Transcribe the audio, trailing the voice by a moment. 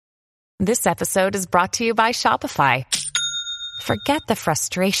This episode is brought to you by Shopify. Forget the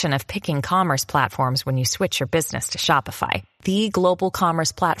frustration of picking commerce platforms when you switch your business to Shopify, the global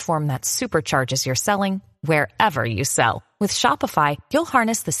commerce platform that supercharges your selling wherever you sell. With Shopify, you'll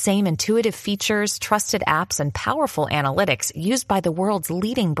harness the same intuitive features, trusted apps, and powerful analytics used by the world's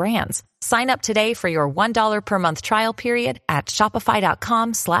leading brands. Sign up today for your $1 per month trial period at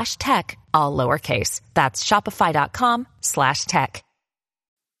shopify.com/tech, all lowercase. That's shopify.com/tech.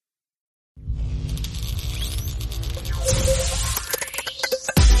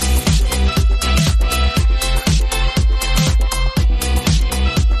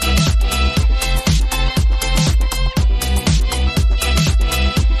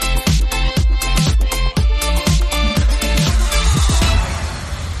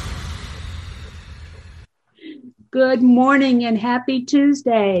 Good morning and happy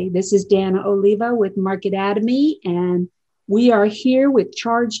Tuesday. This is Dana Oliva with Marketatomy, and we are here with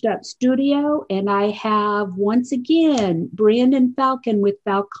Charged Up Studio, and I have once again Brandon Falcon with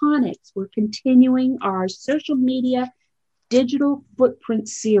Falconics. We're continuing our social media digital footprint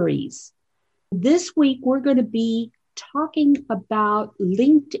series. This week, we're going to be talking about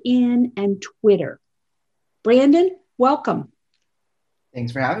LinkedIn and Twitter. Brandon, welcome.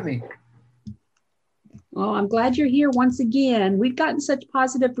 Thanks for having me. Well, I'm glad you're here once again. We've gotten such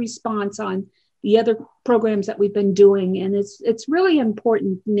positive response on the other programs that we've been doing, and it's really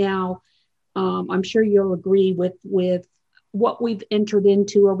important now. I'm sure you'll agree with what we've entered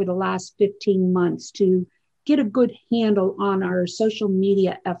into over the last 15 months to get a good handle on our social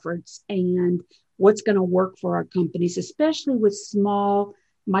media efforts and what's going to work for our companies, especially with small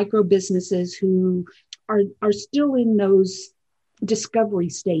micro businesses who are still in those discovery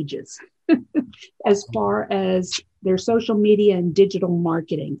stages as far as their social media and digital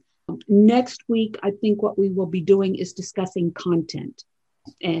marketing. Next week, I think what we will be doing is discussing content.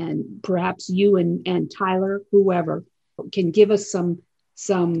 And perhaps you and Tyler, whoever, can give us some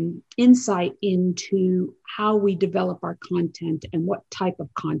insight into how we develop our content and what type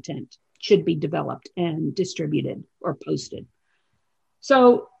of content should be developed and distributed or posted.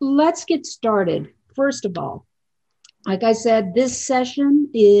 So let's get started. First of all, like I said, this session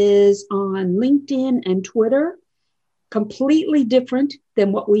is on LinkedIn and Twitter, completely different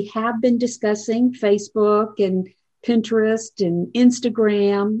than what we have been discussing, Facebook and Pinterest and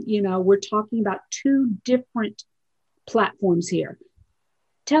Instagram. You know, we're talking about two different platforms here.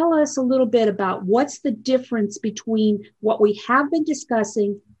 Tell us a little bit about what's the difference between what we have been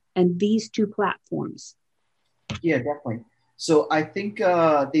discussing and these two platforms. Yeah, definitely. So I think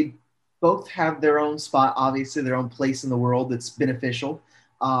they both have their own spot, obviously their own place in the world that's beneficial.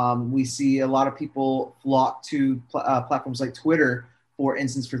 We see a lot of people flock to platforms like Twitter, for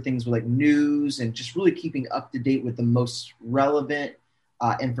instance, for things like news and just really keeping up to date with the most relevant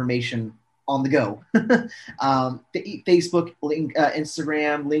information on the go. Facebook,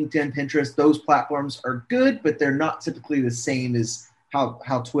 Instagram, LinkedIn, Pinterest, those platforms are good, but they're not typically the same as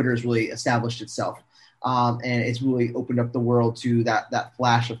how Twitter has really established itself. And it's really opened up the world to that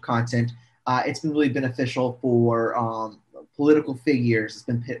flash of content. It's been really beneficial for political figures. It's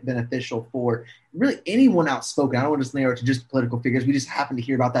been beneficial for really anyone outspoken. I don't want to just narrow it to just political figures. We just happen to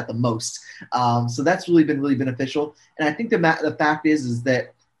hear about that the most. So that's really been really beneficial. And I think the fact is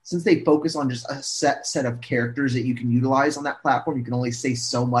that since they focus on just a set of characters that you can utilize on that platform, you can only say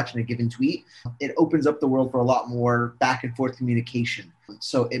so much in a given tweet. It opens up the world for a lot more back and forth communication.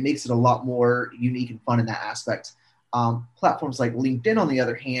 So it makes it a lot more unique and fun in that aspect. Platforms like LinkedIn, on the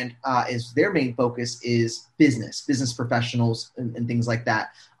other hand, is their main focus is business professionals and things like that.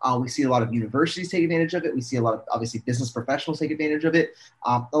 We see a lot of universities take advantage of it. We see a lot of, obviously, business professionals take advantage of it.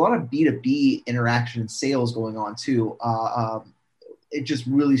 A lot of B2B interaction and sales going on too. It's just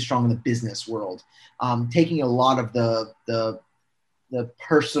really strong in the business world, taking a lot of the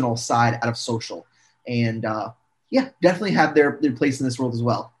personal side out of social, and definitely have their place in this world as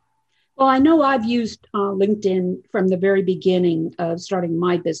well. Well, I know I've used LinkedIn from the very beginning of starting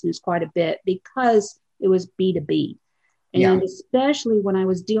my business quite a bit because it was B2B. And especially when I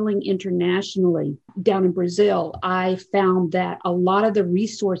was dealing internationally down in Brazil, I found that a lot of the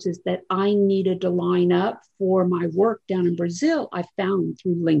resources that I needed to line up for my work down in Brazil, I found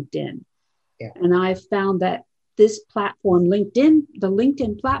through LinkedIn. Yeah. And I found that this platform, LinkedIn, the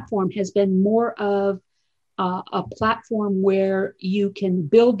LinkedIn platform has been more of a platform where you can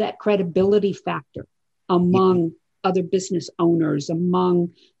build that credibility factor among other business owners,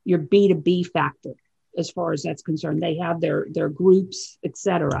 among your B2B factor. As far as that's concerned, they have their groups,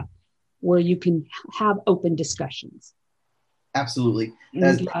 etc., where you can have open discussions. Absolutely.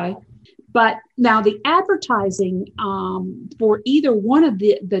 But now the advertising for either one of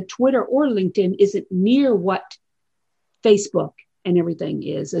the Twitter or LinkedIn isn't near what Facebook and everything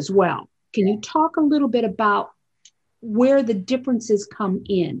is as well. Can you talk a little bit about where the differences come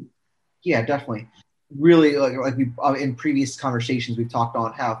in? Yeah, definitely. Really, like we in previous conversations, we've talked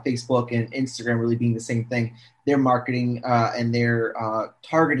on how Facebook and Instagram really being the same thing. Their marketing and their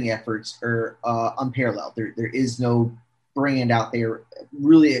targeting efforts are unparalleled. There is no brand out there,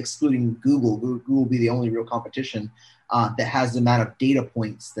 really excluding Google. Google will be the only real competition that has the amount of data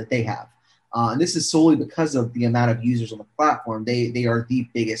points that they have. And this is solely because of the amount of users on the platform. They are the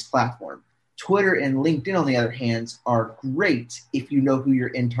biggest platform. Twitter and LinkedIn, on the other hand, are great if you know who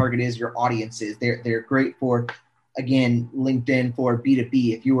your end target is, your audience is. They're great for, again, LinkedIn for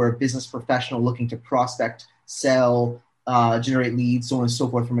B2B. If you are a business professional looking to prospect, sell, generate leads, so on and so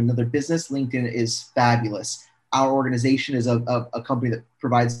forth from another business, LinkedIn is fabulous. Our organization is a company that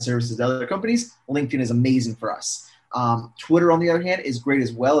provides services to other companies. LinkedIn is amazing for us. Twitter, on the other hand, is great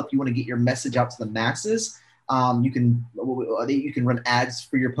as well. If you want to get your message out to the masses, you can run ads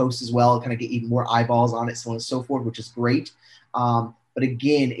for your posts as well, kind of get even more eyeballs on it, so on and so forth, which is great. But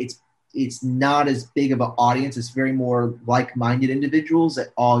again, it's not as big of an audience. It's very more like-minded individuals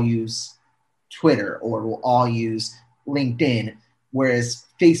that all use Twitter or will all use LinkedIn, whereas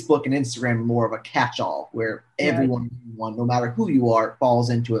Facebook and Instagram are more of a catch-all where everyone, no matter who you are, falls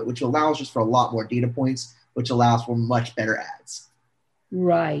into it, which allows just for a lot more data points, which allows for much better ads.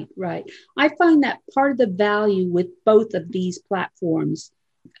 Right. I find that part of the value with both of these platforms,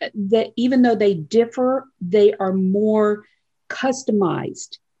 that even though they differ, they are more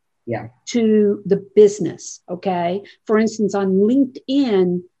customized to the business. Okay. For instance, on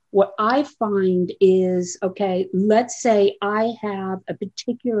LinkedIn, what I find is, okay, let's say I have a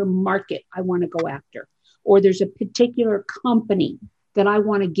particular market I want to go after, or there's a particular company that I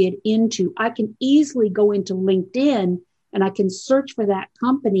want to get into. I can easily go into LinkedIn and I can search for that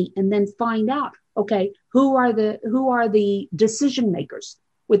company and then find out, okay, who are the decision makers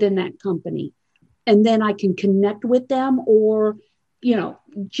within that company? And then I can connect with them, or,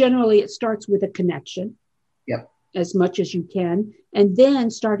 generally it starts with a connection. Yep. As much as you can, and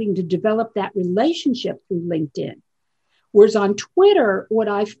then starting to develop that relationship through LinkedIn. Whereas on Twitter, what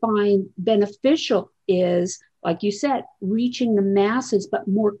I find beneficial is, like you said, reaching the masses, but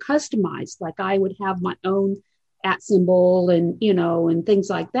more customized. Like I would have my own @ symbol and, and things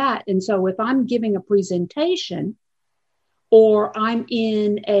like that. And so if I'm giving a presentation or I'm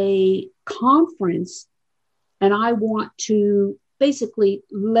in a conference and I want to basically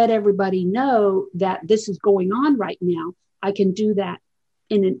let everybody know that this is going on right now, I can do that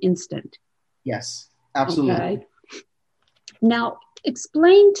in an instant. Yes, absolutely. Okay. Now,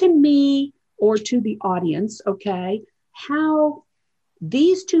 explain to me or to the audience, okay, how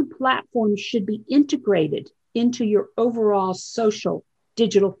these two platforms should be integrated into your overall social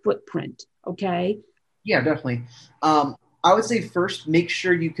digital footprint. Okay. Yeah, definitely. I would say first, make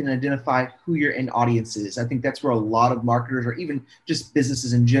sure you can identify who your end audience is. I think that's where a lot of marketers or even just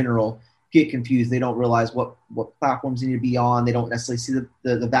businesses in general get confused. They don't realize what platforms need to be on. They don't necessarily see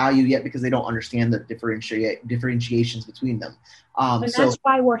the value yet because they don't understand the differentiations between them. And that's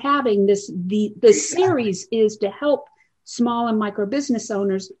why we're having this. The series is to help small and micro business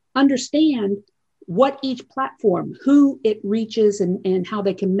owners understand what each platform, who it reaches, and how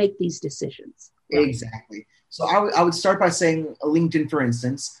they can make these decisions. Right? Exactly. So I would start by saying LinkedIn, for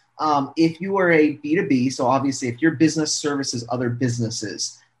instance, if you are a B2B, so obviously if your business services other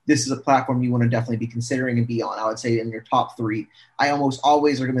businesses, this is a platform you want to definitely be considering and be on. I would say in your top 3. I almost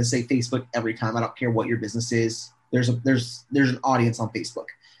always are going to say Facebook every time. I don't care what your business is. There's an audience on Facebook.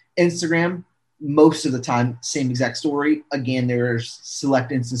 Instagram, most of the time, same exact story. Again, there's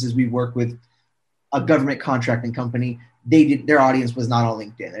select instances we work with a government contracting company. Their audience was not on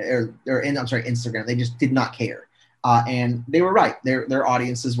LinkedIn or Instagram. They just did not care. And they were right. Their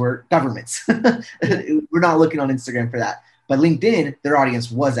audiences were governments. We're not looking on Instagram for that. But LinkedIn, their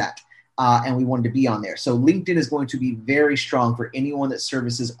audience was at, and we wanted to be on there. So LinkedIn is going to be very strong for anyone that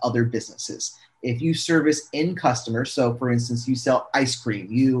services other businesses. If you service end customers, so for instance, you sell ice cream,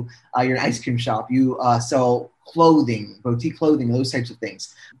 you're an ice cream shop, you sell clothing, boutique clothing, those types of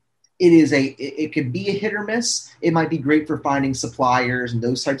things. It could be a hit or miss. It might be great for finding suppliers and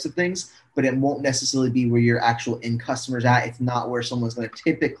those types of things, but it won't necessarily be where your actual end customer's at. It's not where someone's going to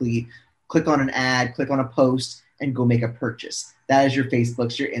typically click on an ad, click on a post, and go make a purchase. That is your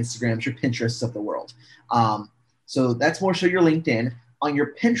Facebooks, your Instagrams, your Pinterests of the world. So that's more so your LinkedIn. On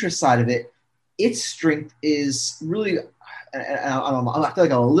your Pinterest side of it, its strength is really I feel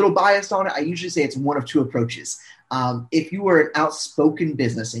like I'm a little biased on it. I usually say it's one of two approaches. If you are an outspoken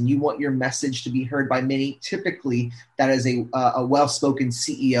business and you want your message to be heard by many, typically that is a well-spoken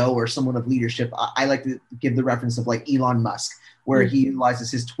CEO or someone of leadership. I like to give the reference of like Elon Musk, where he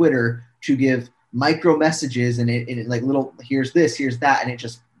utilizes his Twitter to give micro messages and it like little, here's this, here's that, and it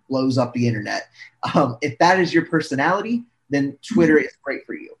just blows up the internet. If that is your personality, then Twitter is great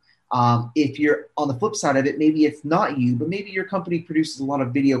for you. If you're on the flip side of it, maybe it's not you, but maybe your company produces a lot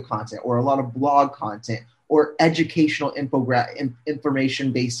of video content or a lot of blog content or educational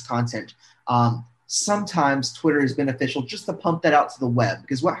information-based content. Sometimes Twitter is beneficial just to pump that out to the web,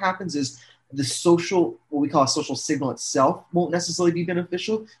 because what happens is the social, what we call a social signal itself, won't necessarily be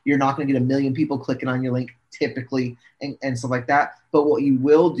beneficial. You're not going to get 1 million people clicking on your link typically and stuff like that. But what you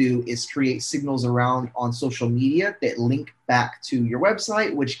will do is create signals around on social media that link back to your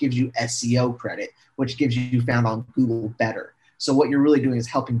website, which gives you SEO credit, which gives you found on Google better. So what you're really doing is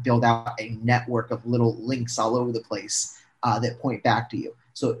helping build out a network of little links all over the place that point back to you.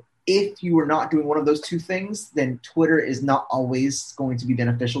 So if you are not doing one of those two things, then Twitter is not always going to be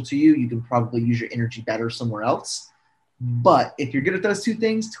beneficial to you. You can probably use your energy better somewhere else. But if you're good at those two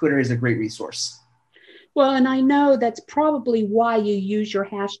things, Twitter is a great resource. Well, and I know that's probably why you use your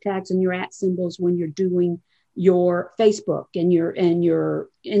hashtags and your @ when you're doing your Facebook and your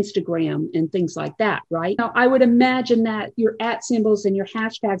Instagram and things like that, right? Now, I would imagine that your @ and your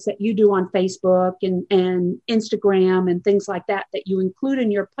hashtags that you do on Facebook and Instagram and things like that you include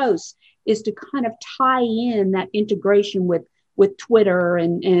in your posts is to kind of tie in that integration with Twitter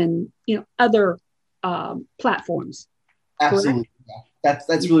and other platforms. Absolutely. Yeah.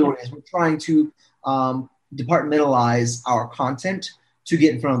 That's really what it is. We're trying to departmentalize our content to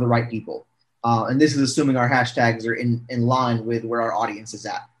get in front of the right people. And this is assuming our hashtags are in line with where our audience is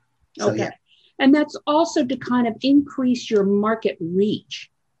at. So, okay. Yeah. And that's also to kind of increase your market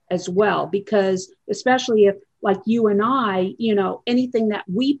reach as well, because especially if like you and I, anything that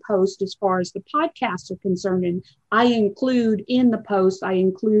we post as far as the podcasts are concerned, and I include in the post, I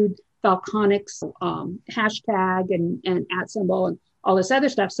include Falconics hashtag and @ and all this other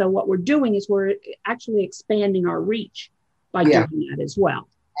stuff. So what we're doing is we're actually expanding our reach by doing that as well.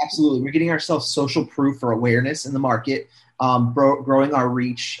 Absolutely. We're getting ourselves social proof for awareness in the market, growing our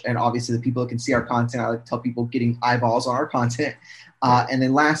reach, and obviously the people that can see our content. I like to tell people getting eyeballs on our content. And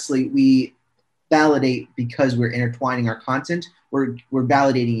then lastly, we validate because we're intertwining our content. We're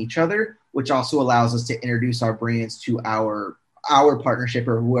validating each other, which also allows us to introduce our brands to our partnership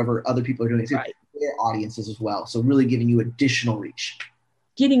or whoever other people are doing it to, their audiences as well. So really giving you additional reach.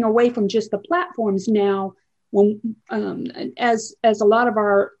 Getting away from just the platforms now. When, as a lot of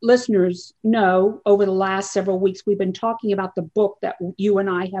our listeners know, over the last several weeks, we've been talking about the book that you and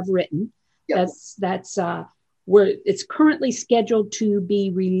I have written. Yep. That's where it's currently scheduled to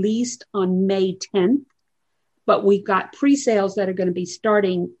be released on May 10th, but we've got pre-sales that are going to be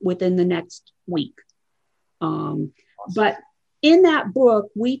starting within the next week. Awesome. But in that book,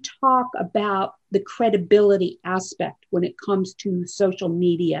 we talk about the credibility aspect when it comes to social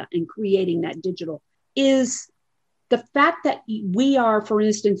media and creating that digital. Is the fact that we are, for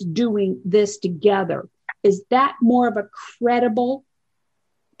instance, doing this together, is that more of a credible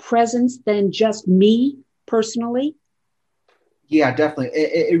presence than just me personally? Yeah, definitely.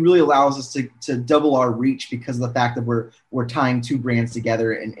 It really allows us to double our reach because of the fact that we're tying two brands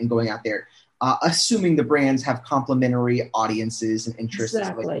together and going out there, assuming the brands have complementary audiences and interests.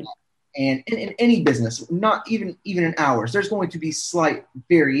 Exactly. Like that. And in any business, not even in ours, there's going to be slight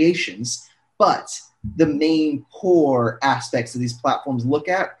variations, but the main core aspects of these platforms look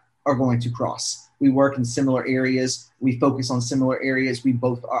at are going to cross. We work in similar areas. We focus on similar areas. We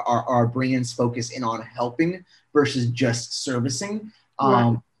both our brands focus in on helping versus just servicing.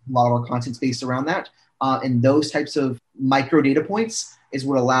 Right. A lot of our content's based around that. And those types of micro data points is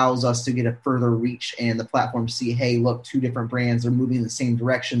what allows us to get a further reach, and the platform see, hey, look, two different brands are moving in the same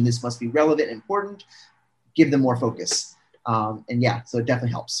direction. This must be relevant and important. Give them more focus. So it definitely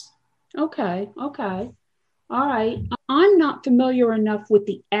helps. Okay. All right. I'm not familiar enough with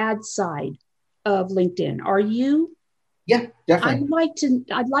the ad side of LinkedIn. Are you? Yeah, definitely.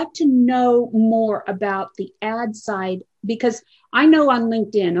 I'd like to know more about the ad side, because I know on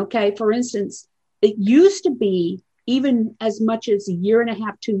LinkedIn, okay, for instance, it used to be even as much as 1.5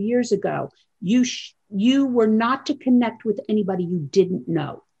 years, 2 years ago, you were not to connect with anybody you didn't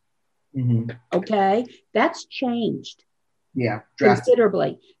know. Mm-hmm. Okay. That's changed. Yeah,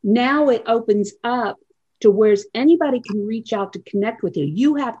 considerably. Now it opens up to where anybody can reach out to connect with you.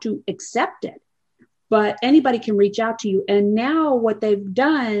 You have to accept it. but anybody can reach out to you. And now what they've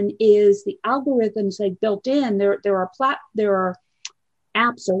done is the algorithms they've built in, there are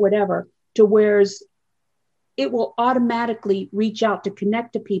apps or whatever, to where it will automatically reach out to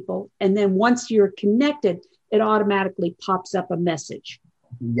connect to people. And then once you're connected, it automatically pops up a message.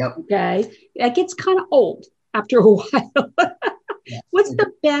 Yep. Okay. It gets kind of old after a while. What's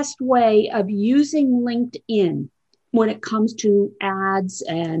the best way of using LinkedIn when it comes to ads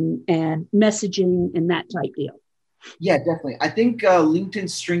and messaging and that type deal? Yeah, definitely. I think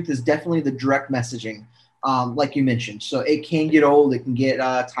LinkedIn's strength is definitely the direct messaging, like you mentioned. So it can get old. It can get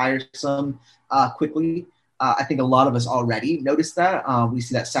tiresome quickly. I think a lot of us already notice that. We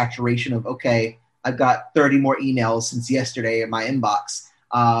see that saturation of, okay, I've got 30 more emails since yesterday in my inbox.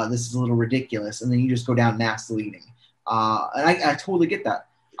 This is a little ridiculous. And then you just go down mass deleting. And I totally get that.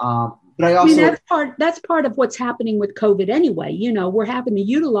 But I also, that's part of what's happening with COVID anyway. You know, we're having to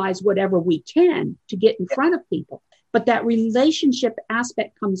utilize whatever we can to get in front of people, but that relationship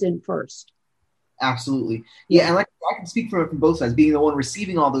aspect comes in first. Absolutely. Yeah. And like, I can speak from both sides, being the one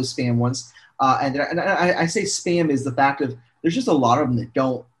receiving all those spam ones. And I say spam is the fact of there's just a lot of them that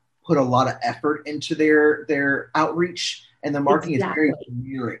don't put a lot of effort into their outreach, and the marketing is very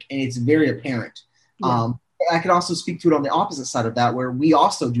generic and it's very apparent. Yeah. I could also speak to it on the opposite side of that, where we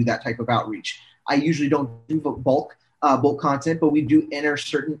also do that type of outreach. I usually don't do bulk content, but we do enter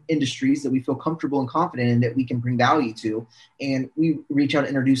certain industries that we feel comfortable and confident in that we can bring value to, and we reach out and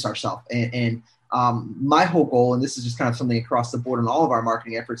introduce ourselves. And my whole goal, and this is just kind of something across the board in all of our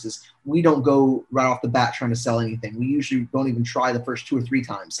marketing efforts, is we don't go right off the bat trying to sell anything. We usually don't even try the first 2 or 3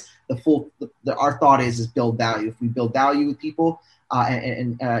 times. Our thought is build value. If we build value with people,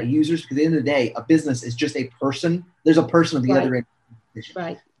 and users, because at the end of the day, a business is just a person. There's a person on the other end.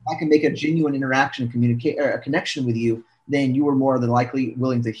 Right. If I can make a genuine interaction, communicate, or a connection with you, then you are more than likely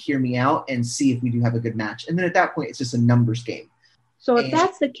willing to hear me out and see if we do have a good match. And then at that point, it's just a numbers game. So if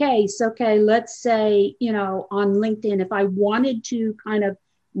that's the case, okay, let's say, you know, on LinkedIn, if I wanted to kind of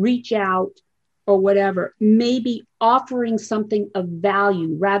reach out or whatever, maybe offering something of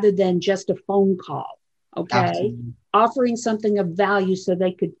value rather than just a phone call. Okay. Absolutely. Offering something of value so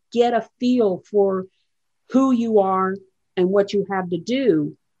they could get a feel for who you are and what you have to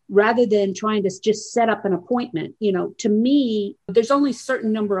do, rather than trying to just set up an appointment. You know, to me, there's only a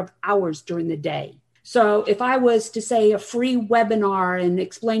certain number of hours during the day. So if I was to say a free webinar and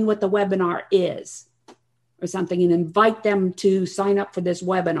explain what the webinar is or something and invite them to sign up for this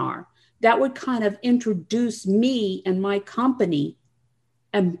webinar, that would kind of introduce me and my company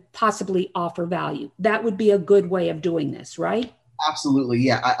and possibly offer value. That would be a good way of doing this, right? Absolutely.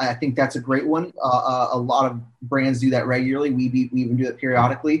 Yeah. I think that's a great one. A lot of brands do that regularly. We even do it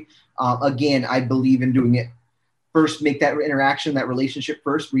periodically. Again, I believe in doing it first, make that interaction, that relationship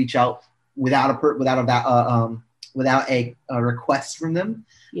first, reach out without a request from them.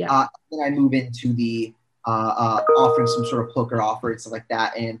 Yeah. Then I move into the offering some sort of hook or offer and stuff like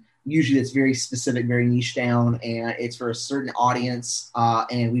that. And usually it's very specific, very niche down, and it's for a certain audience.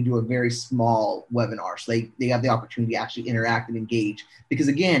 And we do a very small webinar. So they have the opportunity to actually interact and engage, because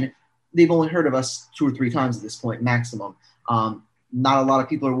again, they've only heard of us 2 or 3 times at this point, maximum. Not a lot of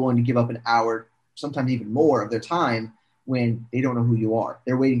people are willing to give up an hour, sometimes even more of their time when they don't know who you are.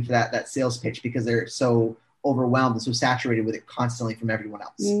 They're waiting for that sales pitch because they're so overwhelmed and so saturated with it constantly from everyone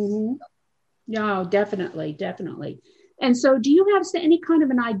else. Mm-hmm. No, definitely. And so do you have any kind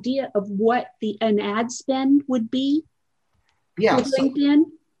of an idea of what an ad spend would be? Yeah. With LinkedIn?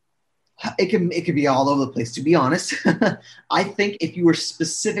 It could be all over the place, to be honest. I think if you were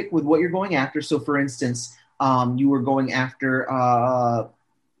specific with what you're going after, so for instance, you were going after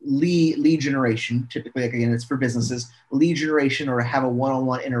lead generation, typically, like, again, it's for businesses, lead generation, or have a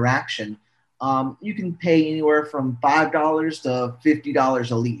one-on-one interaction, you can pay anywhere from $5 to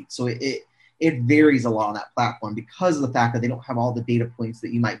 $50 a lead. So it varies a lot on that platform because of the fact that they don't have all the data points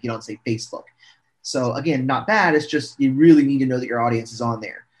that you might get on, say, Facebook. So again, not bad. It's just you really need to know that your audience is on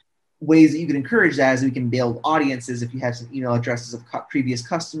there. Ways that you can encourage that is we can build audiences. If you have some email addresses of previous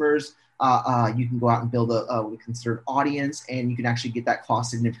customers, you can go out and build what we consider an audience, and you can actually get that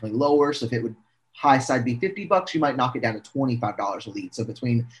cost significantly lower. So if it would high side be $50, you might knock it down to $25 a lead. So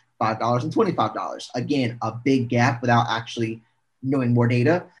between $5 and $25. Again, a big gap without actually knowing more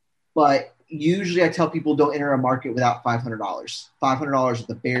data. But usually I tell people don't enter a market without $500. $500 is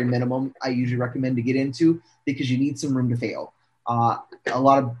the bare minimum I usually recommend to get into, because you need some room to fail. A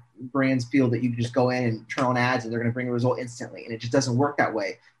lot of brands feel that you can just go in and turn on ads and they're going to bring a result instantly. And it just doesn't work that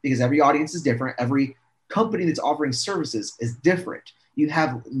way, because every audience is different. Every company that's offering services is different. You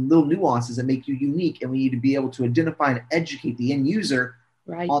have little nuances that make you unique, and we need to be able to identify and educate the end user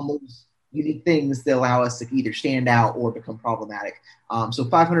on those unique things that allow us to either stand out or become problematic. So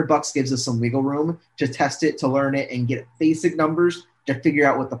 $500 gives us some wiggle room to test it, to learn it, and get basic numbers to figure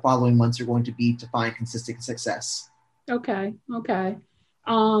out what the following months are going to be to find consistent success. Okay.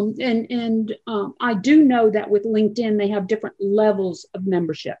 I do know that with LinkedIn, they have different levels of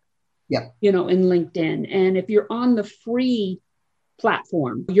membership. Yep. In LinkedIn. And if you're on the free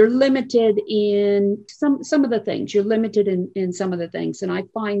platform, you're limited in some of the things. You're limited in some of the things. And I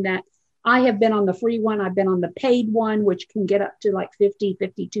find that I have been on the free one. I've been on the paid one, which can get up to like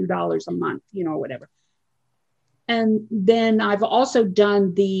 $52 a month, or whatever. And then I've also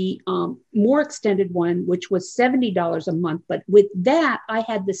done the more extended one, which was $70 a month. But with that, I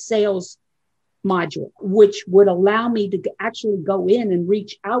had the sales module, which would allow me to actually go in and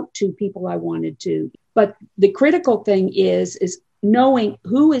reach out to people I wanted to. But the critical thing is knowing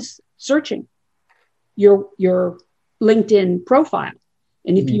who is searching your LinkedIn profile.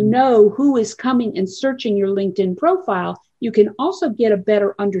 And if you know who is coming and searching your LinkedIn profile, you can also get a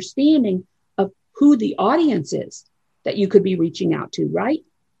better understanding of who the audience is that you could be reaching out to, right?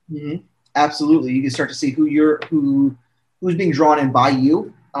 Mm-hmm. Absolutely. You can start to see who's being drawn in by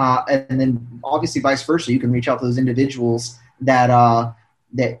you. And then obviously vice versa, you can reach out to those individuals that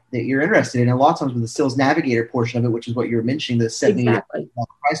you're interested in. And a lot of times with the Sales Navigator portion of it, which is what you're mentioning, the $70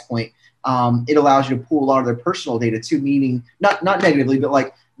 price point, it allows you to pull a lot of their personal data too, meaning not negatively, but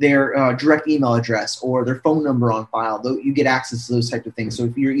like their direct email address or their phone number on file. You get access to those types of things. So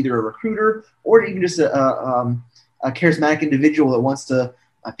if you're either a recruiter or even just a charismatic individual that wants to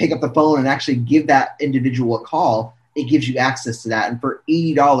pick up the phone and actually give that individual a call, it gives you access to that. And for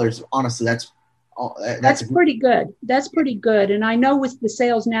 $80, honestly, that's pretty good. That's pretty good. And I know with the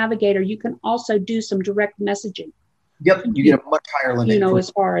Sales Navigator, you can also do some direct messaging. Yep, you get a much higher limit. As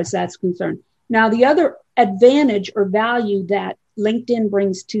far as that's concerned. Now, the other advantage or value that LinkedIn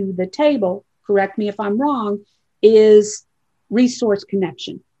brings to the table, correct me if I'm wrong, is resource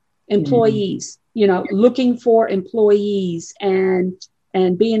connection, employees, looking for employees and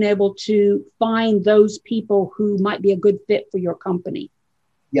being able to find those people who might be a good fit for your company.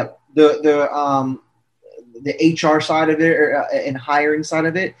 Yep. The HR side of it and hiring side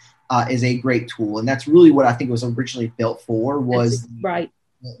of it is a great tool. And that's really what I think it was originally built for, was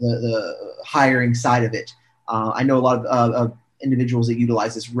the hiring side of it. I know a lot of individuals that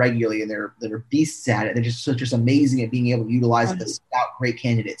utilize this regularly, and they're beasts at it. They're just amazing at being able to utilize it to scout great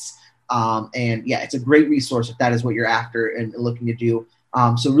candidates. And yeah, it's a great resource if that is what you're after and looking to do.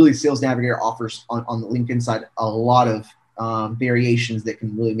 So really, Sales Navigator offers on the LinkedIn side a lot of variations that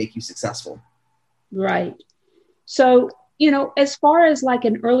can really make you successful. Right. So, as far as like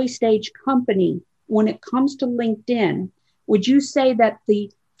an early stage company, when it comes to LinkedIn, would you say that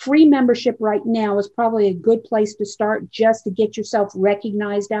the free membership right now is probably a good place to start, just to get yourself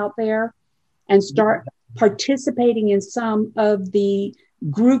recognized out there and start participating in some of the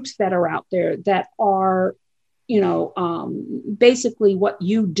groups that are out there that are, basically what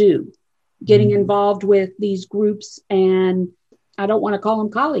you do, getting involved with these groups? And I don't want to call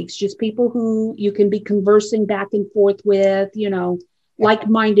them colleagues, just people who you can be conversing back and forth with,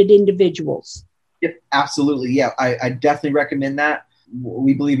 like-minded individuals. Yep, absolutely. Yeah, I definitely recommend that.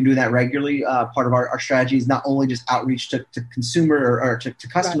 We believe in doing that regularly. Part of our strategy is not only just outreach to consumer or to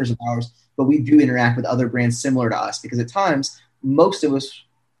customers of ours, but we do interact with other brands similar to us, because at times most of us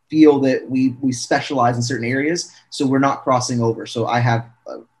feel that we specialize in certain areas, so we're not crossing over. So I have,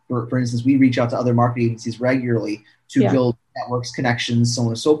 for instance, we reach out to other marketing agencies regularly to build networks, connections, so on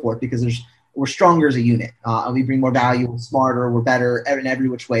and so forth, because we're stronger as a unit. We bring more value, we're smarter, we're better in every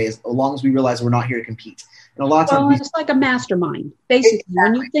which way, as long as we realize we're not here to compete. And a lot of times it's like a mastermind, basically,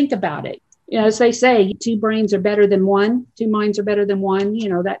 when you think about it. As they say, two brains are better than one, two minds are better than one,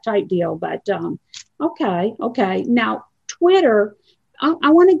 that type deal. But okay. Now, Twitter,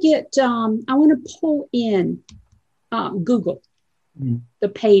 I want to pull in Google, the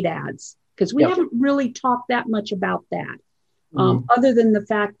paid ads, because we haven't really talked that much about that. Other than the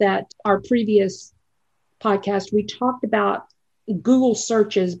fact that our previous podcast, we talked about Google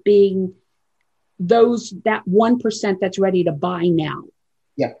searches being that 1% that's ready to buy now.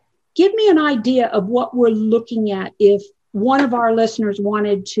 Yeah. Give me an idea of what we're looking at if one of our listeners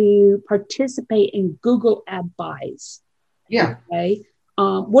wanted to participate in Google ad buys. Yeah. Okay.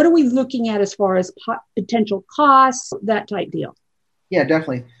 What are we looking at as far as potential costs, that type deal? Yeah,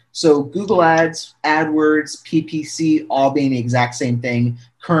 definitely. So Google Ads, AdWords, PPC, all being the exact same thing.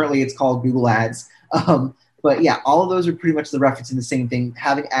 Currently, it's called Google Ads. But yeah, all of those are pretty much the reference in the same thing,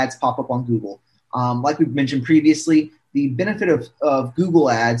 having ads pop up on Google. Like we've mentioned previously, the benefit of Google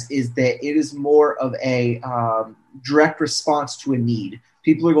Ads is that it is more of a direct response to a need.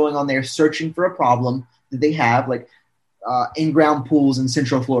 People are going on there searching for a problem that they have, like in-ground pools in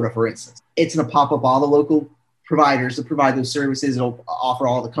Central Florida, for instance. It's going to pop up all the local providers that provide those services. It'll offer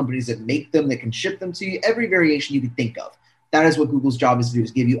all the companies that make them, that can ship them to you, every variation you could think of. That is what Google's job is to do,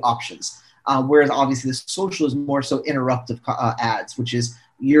 is give you options. Whereas obviously the social is more so interruptive ads, which is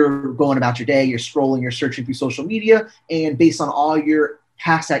you're going about your day, you're scrolling, you're searching through social media, and based on all your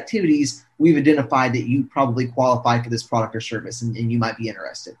past activities, we've identified that you probably qualify for this product or service, and you might be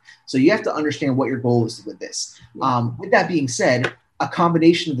interested. So you have to understand what your goal is with this. With that being said, a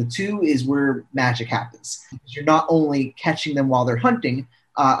combination of the two is where magic happens. You're not only catching them while they're hunting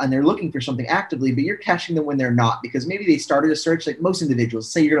and they're looking for something actively, but you're catching them when they're not, because maybe they started a search. Like most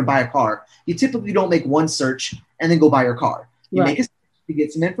individuals, say you're going to buy a car, you typically don't make one search and then go buy your car. You make a search, you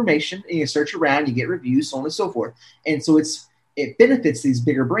get some information, and you search around, you get reviews, so on and so forth. And so it benefits these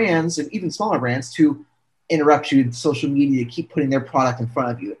bigger brands and even smaller brands to interrupt you with social media, to keep putting their product in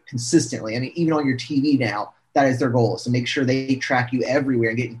front of you consistently. I mean, even on your TV now, that is their goal, is to make sure they track you everywhere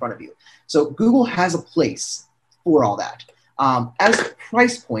and get in front of you. So Google has a place for all that. As a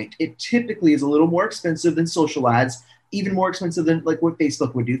price point, it typically is a little more expensive than social ads, even more expensive than like what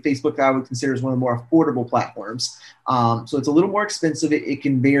Facebook would do. Facebook, I would consider, is one of the more affordable platforms. So it's a little more expensive. It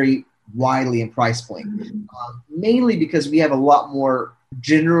can vary widely in price point, mainly because we have a lot more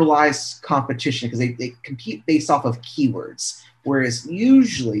generalized competition, because they compete based off of keywords. Whereas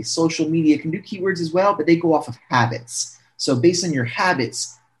usually social media can do keywords as well, but they go off of habits. So based on your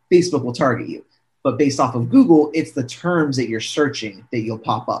habits, Facebook will target you. But based off of Google, it's the terms that you're searching that you'll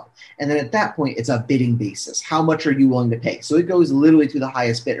pop up. And then at that point, it's a bidding basis. How much are you willing to pay? So it goes literally to the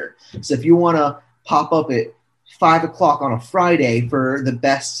highest bidder. So if you want to pop up at 5 o'clock on a Friday for the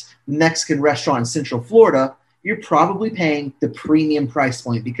best Mexican restaurant in Central Florida, you're probably paying the premium price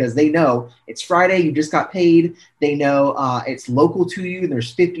point, because they know it's Friday, you just got paid. They know it's local to you.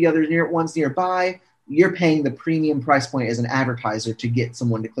 There's 50 other ones nearby. You're paying the premium price point as an advertiser to get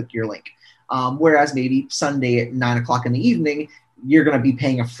someone to click your link. Whereas maybe Sunday at 9 o'clock in the evening, you're going to be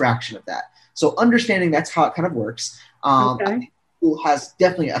paying a fraction of that. So understanding that's how it kind of works. I think Google has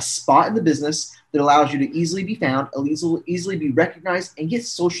definitely a spot in the business that allows you to easily be found, easily be recognized, and get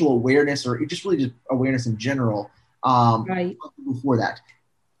social awareness, or just really just awareness in general. Before that,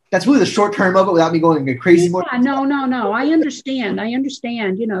 that's really the short term of it, without me going into crazy more. No. I understand.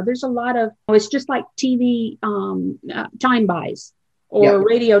 You know, there's a lot of, it's just like TV time buys or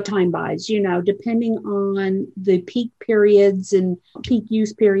radio time buys, you know, depending on the peak periods and peak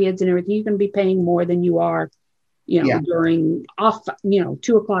use periods and everything, you're going to be paying more than you are, you know, during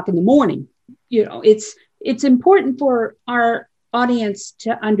 2 o'clock in the morning. You know, it's important for our audience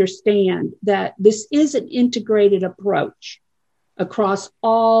to understand that this is an integrated approach across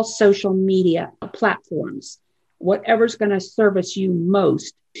all social media platforms, whatever's going to service you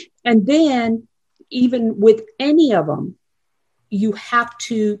most. And then even with any of them, you have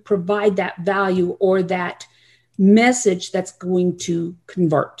to provide that value or that message that's going to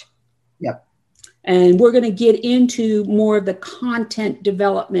convert. Yep. And we're going to get into more of the content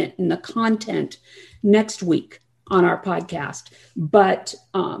development and the content next week on our podcast. But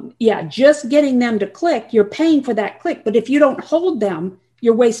just getting them to click, you're paying for that click. But if you don't hold them,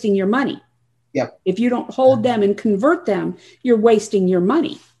 you're wasting your money. Yep. If you don't hold them and convert them, you're wasting your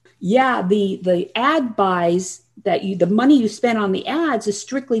money. Yeah, the ad buys the money you spend on the ads is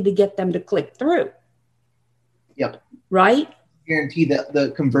strictly to get them to click through. Yep. Right? Guarantee that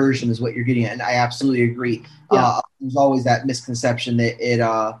the conversion is what you're getting at, and I absolutely agree. There's always that misconception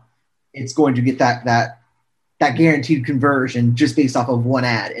that it's going to get that guaranteed conversion just based off of one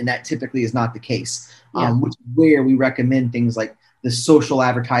ad, and that typically is not the case. Which is where we recommend things like the social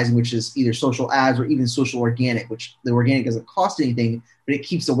advertising, which is either social ads or even social organic, which the organic doesn't cost anything, but it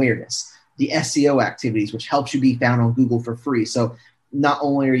keeps awareness. The SEO activities, which helps you be found on Google for free. So not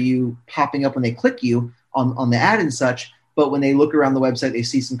only are you popping up when they click you on the ad and such, but when they look around the website, they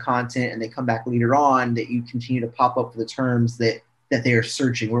see some content and they come back later on, that you continue to pop up for the terms that they are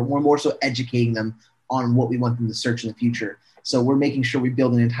searching. We're more so educating them on what we want them to search in the future. So we're making sure we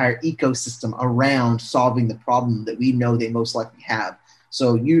build an entire ecosystem around solving the problem that we know they most likely have.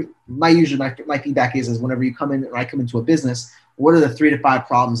 So my feedback is whenever you come in, or I come into a business, what are the 3 to 5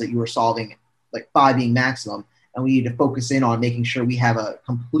 problems that you are solving, like 5 being maximum? And we need to focus in on making sure we have a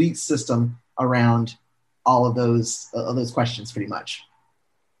complete system around all of those questions pretty much.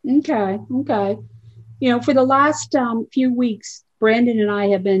 Okay. You know, for the last few weeks, Brandon and I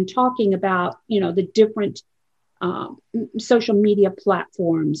have been talking about, you know, the different social media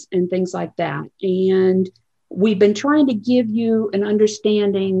platforms and things like that. And we've been trying to give you an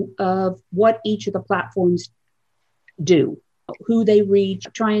understanding of what each of the platforms do. who they reach,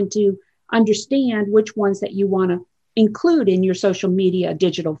 trying to understand which ones that you want to include in your social media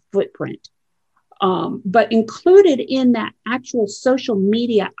digital footprint. But included in that actual social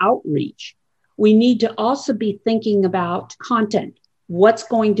media outreach, we need to also be thinking about content. What's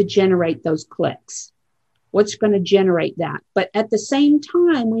going to generate those clicks? What's going to generate that? But at the same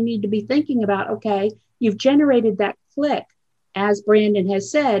time, we need to be thinking about, okay, you've generated that click. As Brandon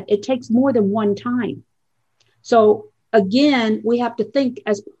has said, it takes more than one time. So again, we have to think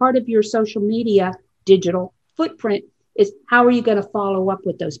as part of your social media digital footprint is how are you going to follow up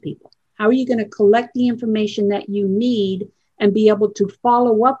with those people? How are you going to collect the information that you need and be able to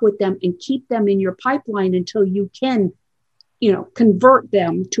follow up with them and keep them in your pipeline until you can, convert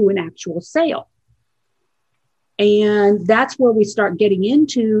them to an actual sale? And that's where we start getting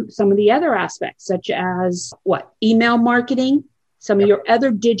into some of the other aspects, such as email marketing, some of your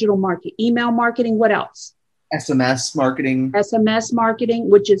other digital marketing, email marketing, what else? SMS marketing,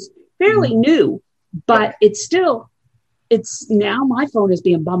 which is fairly new, but it's now my phone is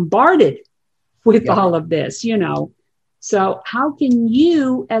being bombarded with all of this, So how can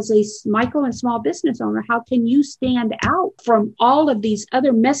you, as a micro and small business owner, how can you stand out from all of these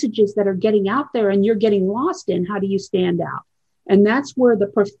other messages that are getting out there and you're getting lost in? How do you stand out? And that's where the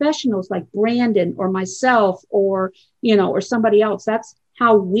professionals like Brandon or myself or somebody else, that's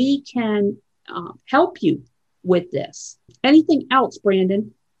how we can help you with this. Anything else,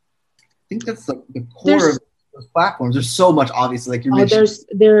 Brandon? I think that's the core of those platforms. There's so much, obviously, like you mentioned.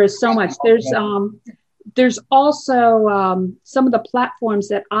 There is so much. There's also some of the platforms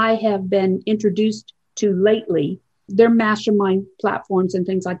that I have been introduced to lately. They're mastermind platforms and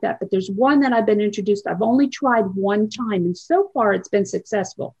things like that. But there's one that I've been introduced. I've only tried one time, and so far it's been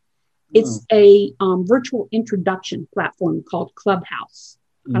successful. It's a virtual introduction platform called Clubhouse.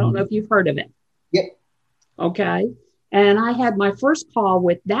 I don't know if you've heard of it. Yep. Okay. And I had my first call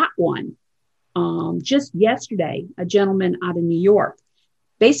with that one just yesterday, a gentleman out of New York.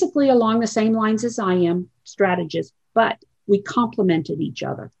 Basically along the same lines as I am, strategist, but we complemented each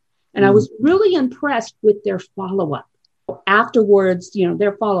other. And I was really impressed with their follow-up. Afterwards,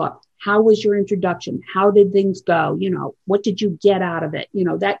 their follow-up. How was your introduction? How did things go? What did you get out of it?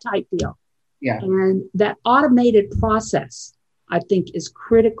 That type deal. Yeah. And that automated process, I think, is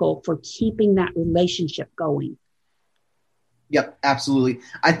critical for keeping that relationship going. Yep, absolutely.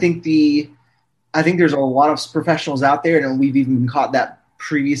 I think there's a lot of professionals out there, and we've even caught that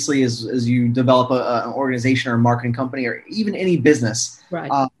previously as you develop an organization or a marketing company or even any business.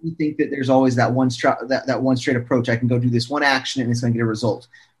 Right. We think that there's always that one straight approach. I can go do this one action and it's going to get a result.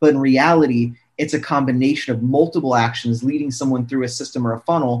 But in reality, it's a combination of multiple actions leading someone through a system or a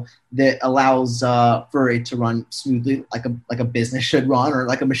funnel that allows for it to run smoothly, like a business should run or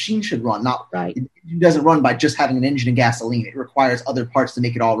like a machine should run. Right. It doesn't run by just having an engine and gasoline. It requires other parts to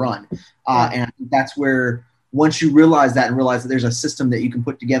make it all run. And that's where once you realize that there's a system that you can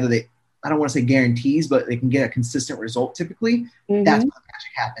put together that I don't want to say guarantees, but they can get a consistent result typically, that's when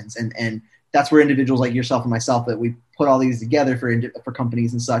magic happens. And that's where individuals like yourself and myself, that we put all these together for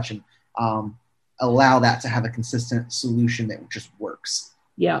companies and such, and allow that to have a consistent solution that just works.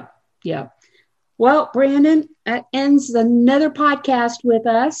 Yeah. Yeah. Well, Brandon, that ends another podcast with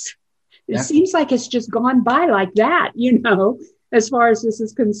us. It seems like it's just gone by like that, as far as this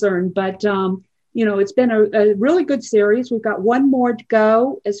is concerned. But, it's been a really good series. We've got one more to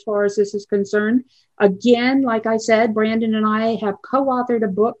go as far as this is concerned. Again, like I said, Brandon and I have co-authored a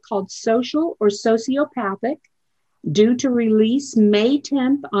book called Social or Sociopathic, due to release May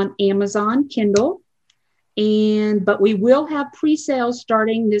 10th on Amazon Kindle. But we will have pre-sales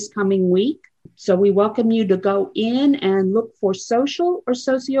starting this coming week. So we welcome you to go in and look for Social or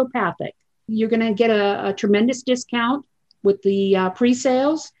Sociopathic. You're going to get a tremendous discount with the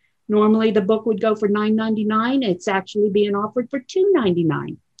pre-sales. Normally the book would go for $9.99. It's actually being offered for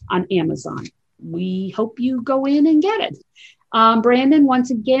 $2.99 on Amazon. We hope you go in and get it. Brandon,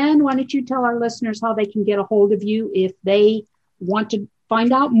 once again, why don't you tell our listeners how they can get a hold of you if they want to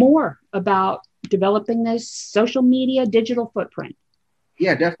find out more about developing this social media digital footprint?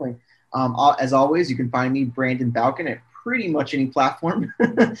 Yeah, definitely. As always, you can find me, Brandon Balkin, at pretty much any platform,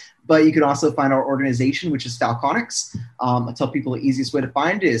 but you can also find our organization, which is Falconics. I tell people the easiest way to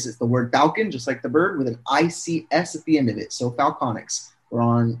find it is it's the word Falcon, just like the bird, with an ICS at the end of it. So Falconics. We're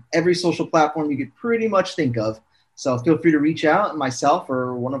on every social platform you could pretty much think of. So feel free to reach out, and myself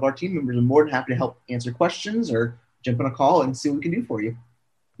or one of our team members are more than happy to help answer questions or jump on a call and see what we can do for you.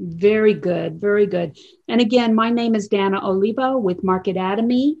 Very good. Very good. And again, my name is Dana Olivo with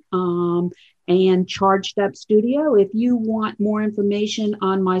Marketatomy and Charged Up Studio. If you want more information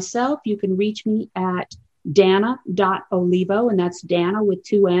on myself, you can reach me at Dana.Olivo, and that's Dana with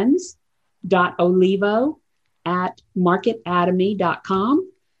 2 N's, .Olivo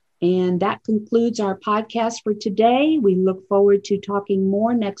 @marketatomy.com. And that concludes our podcast for today. We look forward to talking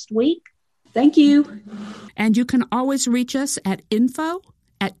more next week. Thank you. And you can always reach us at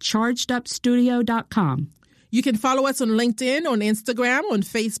info@chargedupstudio.com. You can follow us on LinkedIn, on Instagram, on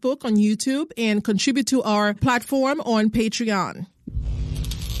Facebook, on YouTube, and contribute to our platform on Patreon.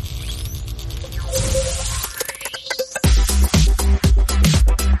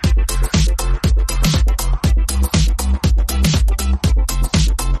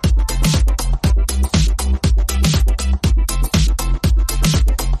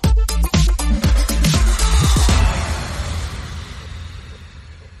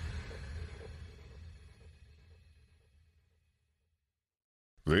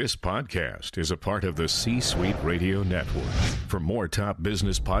 This podcast is a part of the C-Suite Radio Network. For more top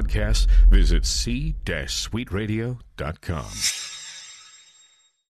business podcasts, visit c-suiteradio.com.